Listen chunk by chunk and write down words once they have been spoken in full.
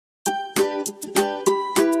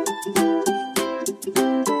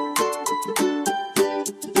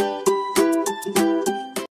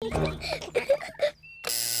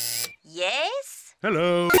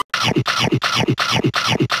Hello.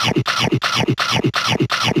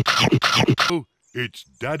 Oh, it's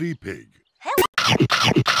Daddy Pig. Hello,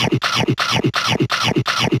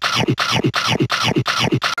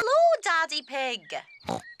 Daddy Pig.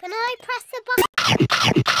 Can I press the button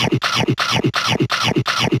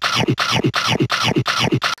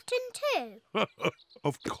too?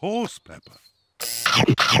 Of course, Peppa.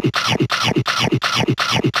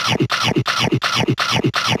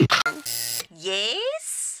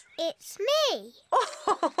 Yes? It's me.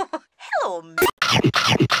 Oh, hello.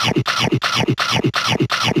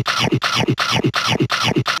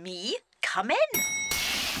 Me? Come in.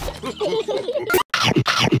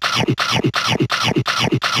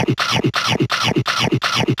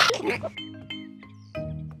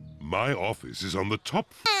 My office is on the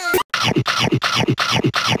top.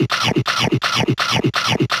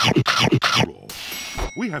 Floor.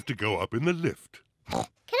 We have to go up in the lift. Can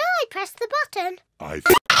I press the button? I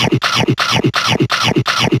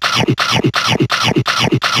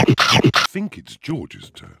think it's George's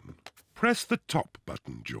turn. Press the top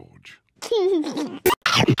button, George.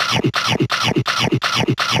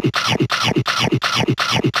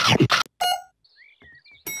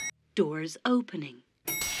 Doors opening.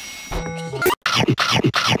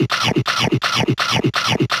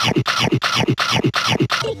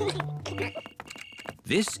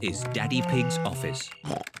 This is Daddy Pig's office.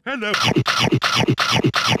 Hello.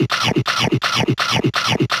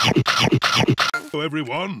 Hello,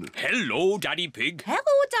 everyone. Hello, Daddy Pig.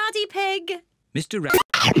 Hello, Daddy Pig. Mr. Rabbit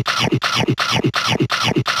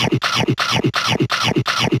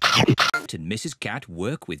and Mrs. Cat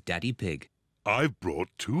work with Daddy Pig. I've brought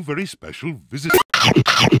two very special visitors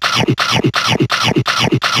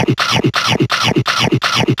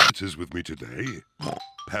with me today.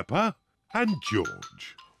 Peppa and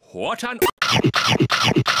George. What an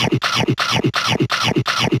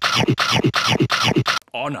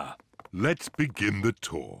honour. Let's begin the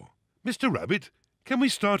tour. Mr. Rabbit, can we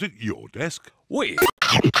start at your desk? We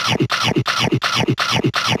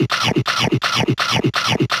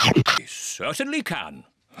certainly can.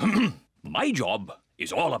 My job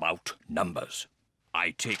is all about numbers.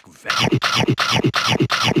 I take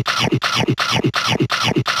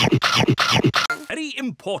very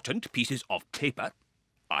important pieces of paper.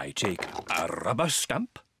 I take a rubber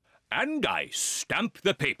stamp and I stamp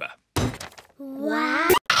the paper. Wow.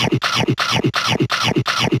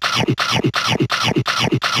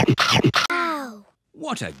 Wow.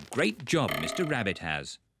 What a great job Mr. Rabbit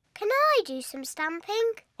has. Can I do some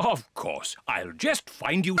stamping? Of course, I'll just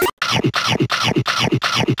find you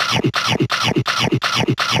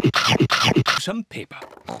some paper.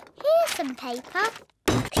 Here's some paper.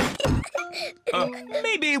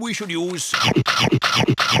 Maybe we should use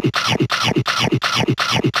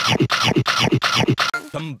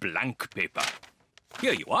some blank paper.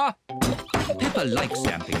 Here you are. Peppa likes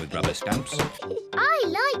stamping with rubber stamps. I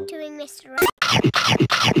like doing Mr.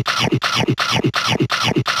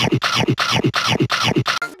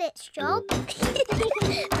 Rabbit's job.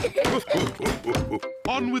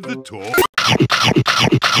 On with the tour.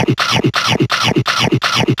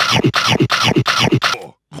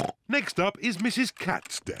 Next up is Mrs.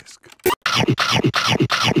 Cat's desk.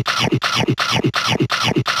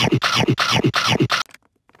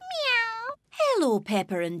 Meow. Hello,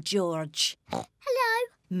 Peppa and George. Hello.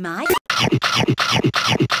 My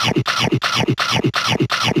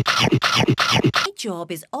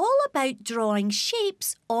job is all about drawing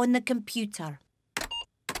shapes on the computer.